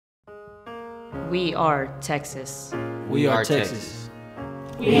We are Texas. We are Texas.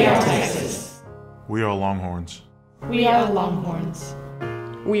 We are Texas. We are Longhorns. We are Longhorns.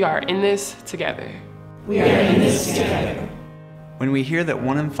 We are in this together. We are in this together. When we hear that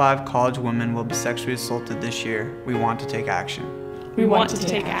 1 in 5 college women will be sexually assaulted this year, we want to take action. We want to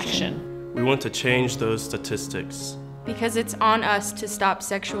take action. We want to change those statistics. Because it's on us to stop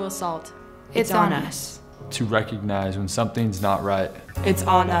sexual assault. It's on us. To recognize when something's not right. It's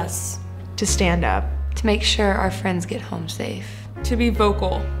on us. To stand up. To make sure our friends get home safe. To be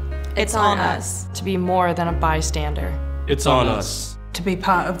vocal. It's on us. To be more than a bystander. It's on us. To be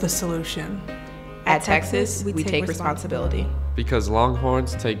part of the solution. At Texas, we take responsibility. Because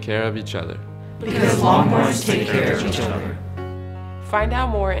Longhorns take care of each other. Because Longhorns take care of each other. Find out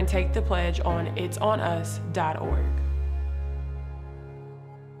more and take the pledge on itsonus.org.